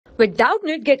With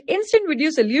Doubtnut, get instant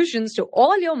video solutions to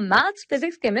all your maths,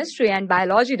 physics, chemistry, and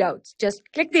biology doubts. Just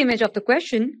click the image of the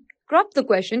question, crop the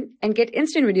question, and get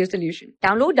instant video solution.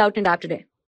 Download Doubtnut app today.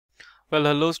 Well,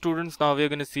 hello students. Now we are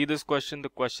going to see this question. The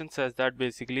question says that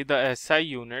basically the SI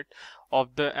unit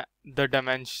of the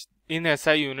dimension in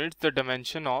SI units, the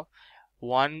dimension of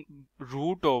 1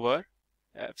 root over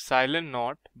epsilon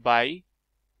naught by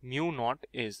mu naught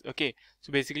is. Okay,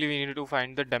 so basically we need to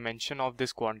find the dimension of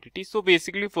this quantity. So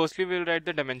basically firstly we'll write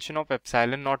the dimension of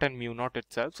epsilon naught and mu naught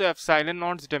itself. So epsilon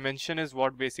naught's dimension is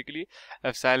what? Basically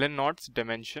epsilon naught's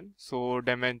dimension. So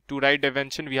to write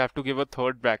dimension we have to give a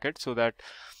third bracket so that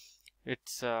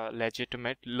it's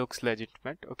legitimate, looks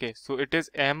legitimate. Okay, so it is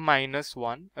m minus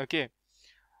 1, okay,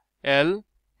 l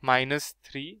minus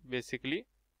 3, basically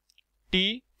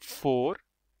t 4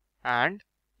 and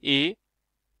a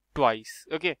twice.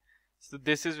 Okay, so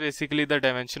this is basically the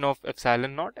dimension of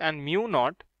epsilon naught, and mu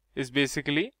naught is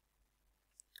basically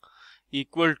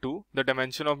equal to, the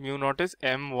dimension of mu naught is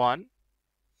m1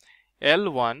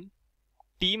 l1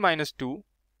 t minus 2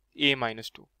 a minus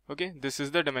 2. Okay, this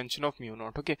is the dimension of mu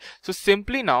naught. Okay, so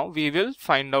simply now we will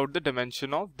find out the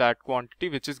dimension of that quantity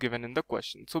which is given in the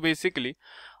question. So basically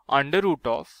under root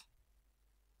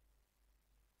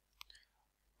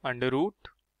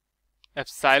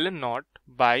epsilon naught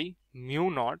by mu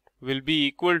naught will be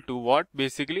equal to what?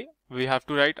 Basically we have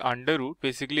to write under root,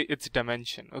 basically its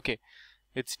dimension. Okay,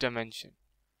 its dimension.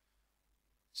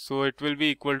 So it will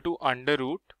be equal to under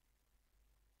root,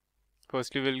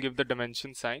 firstly we'll give the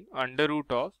dimension sign, under root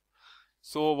of,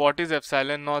 so what is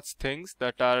epsilon naught's things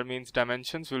that are means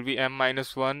dimensions will be m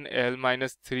minus 1 l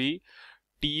minus 3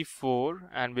 t4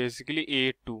 and basically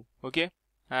a2. Okay,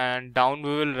 and down we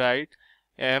will write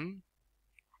m1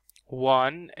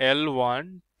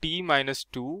 l1 t minus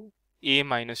 2 a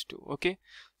minus 2. Okay,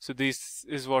 so this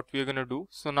is what we are going to do.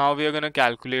 So now we are going to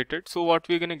calculate it. So what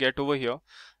we are going to get over here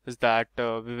is that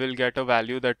we will get a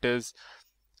value that is,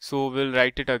 so we'll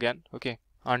write it again. Okay,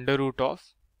 under root of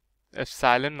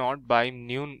epsilon naught by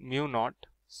mu naught.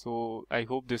 So I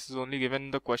hope this is only given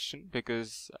in the question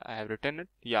because I have written it.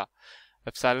 Yeah,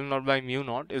 epsilon naught by mu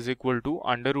naught is equal to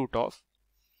under root of,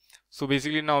 so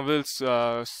basically now we'll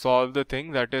solve the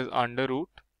thing, that is under root.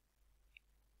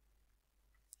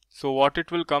 So what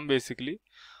it will come basically,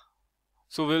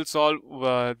 so we'll solve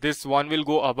this one will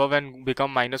go above and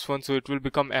become minus 1, so it will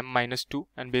become m minus 2,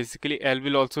 and basically l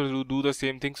will also do the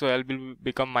same thing, so l will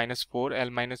become minus 4, l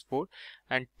minus 4,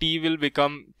 and t will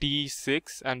become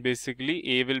t6, and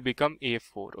basically a will become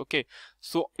a4. Okay,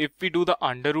 so if we do the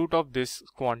under root of this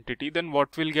quantity, then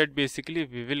what we'll get, basically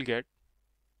we will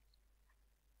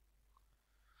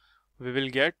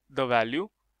get the value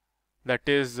that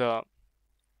is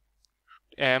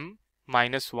m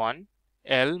minus 1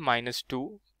 l minus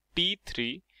 2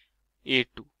 t3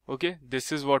 a2. Okay,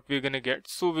 this is what we're gonna get.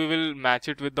 So we will match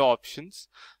it with the options.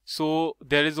 So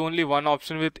there is only one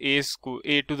option with a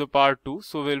to the power 2,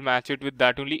 so we'll match it with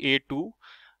that only, a2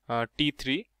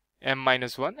 t3 m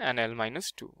minus 1 and l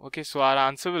minus 2. Okay, so our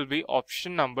answer will be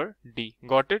option number D.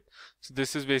 Got it? So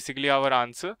this is basically our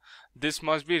answer. This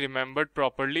must be remembered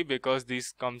properly because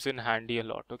this comes in handy a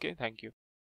lot. Okay, thank you.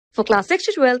 For class 6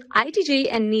 to 12, IIT JEE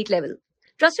and NEET level.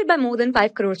 Trusted by more than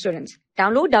 5 crore students.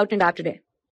 Download Doubtnut app today.